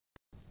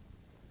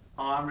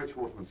Hi, I'm Rich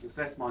Waterman,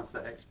 success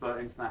mindset expert,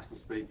 international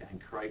speaker and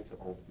creator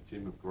of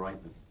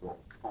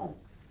gymofgreatness.com.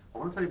 I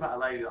want to tell you about a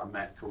lady that I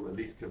met called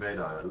Elise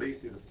Quevedo.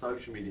 Elise is a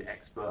social media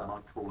expert and I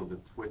call her the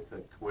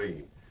Twitter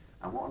Queen.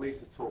 And what Elise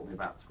has taught me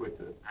about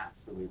Twitter has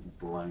absolutely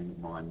blown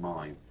my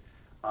mind.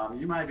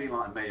 You may be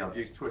like me, I've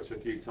used Twitter a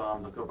few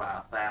times, I've got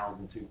about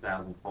 1,000,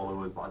 2,000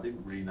 followers, but I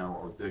didn't really know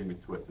what I was doing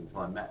with Twitter until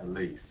I met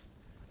Elise.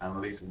 And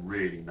Elise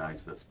really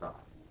knows her stuff.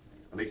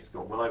 Elise has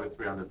got well over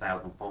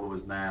 300,000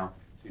 followers now.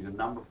 She's a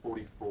number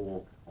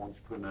 44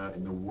 entrepreneur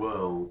in the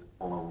world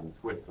on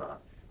Twitter.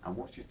 And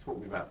what she's taught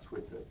me about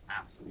Twitter has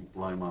absolutely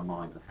blown my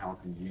mind and how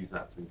I can use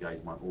that to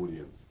engage my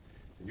audience.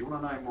 So if you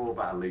want to know more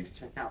about Elise,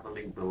 check out the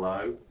link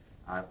below.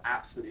 I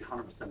absolutely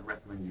 100%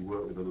 recommend you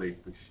work with Elise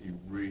because she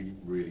really,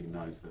 really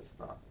knows her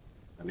stuff.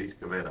 Elise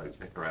Quevedo,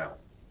 check her out.